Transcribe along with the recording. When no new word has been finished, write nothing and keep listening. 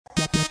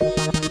Yeah.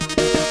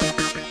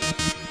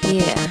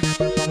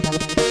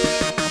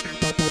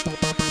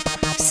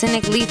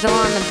 Cynic Lethal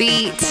on the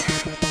beat.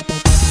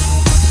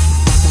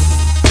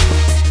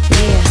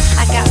 Yeah,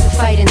 I got the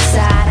fight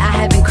inside. I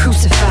have been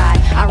crucified.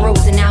 I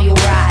rose and now you'll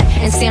ride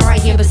and stand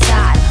right here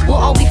beside. We'll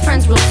all be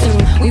friends real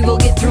soon. We will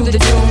get through the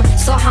doom.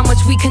 Saw how much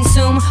we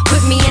consume.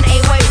 Put me in a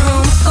white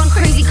room. Gone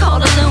crazy,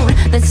 called a loon.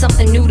 Then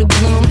something new to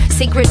bloom.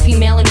 Sacred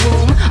female in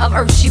womb of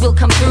earth, she will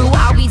come through.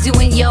 I'll be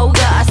doing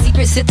yoga. A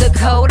secret sit the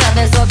coda.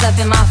 There's all up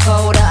in my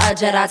folder. A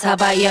Jedi taught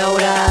by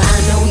Yoda. I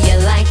know you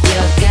like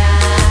your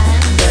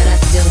guy, but I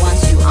still want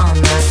you on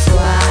my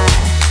squad.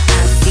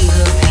 I see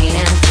the pain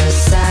and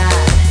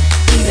facade.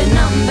 Even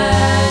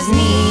numbers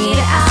need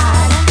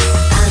odd.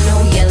 I know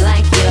you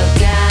like your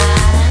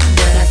guy,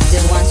 but I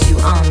still want you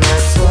on my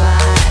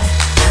squad.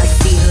 I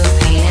see the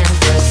pain and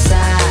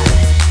facade.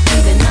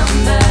 Even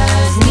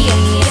numbers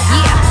need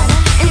odd.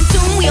 And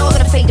soon we all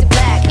gonna fade to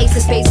black. Ace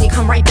of spades and you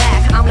come right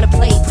back. I'm gonna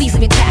play, please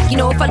leave me tack. You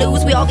know if I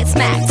lose, we all get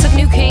smacked. Took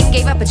new king,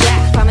 gave up a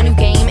jack. Found a new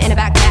game in a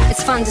backpack.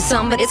 It's fun to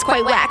some, but it's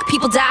quite whack.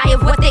 People die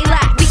of what they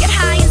lack. We get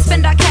high and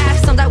spend our cash.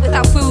 Some die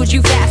without food,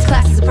 you fast.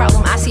 Class is a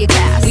problem, I see a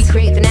cast. We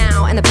create the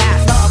now and the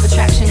past. Law of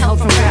attraction held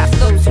from craft.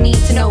 Those who need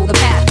to know the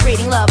path.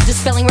 Creating love,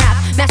 dispelling wrath.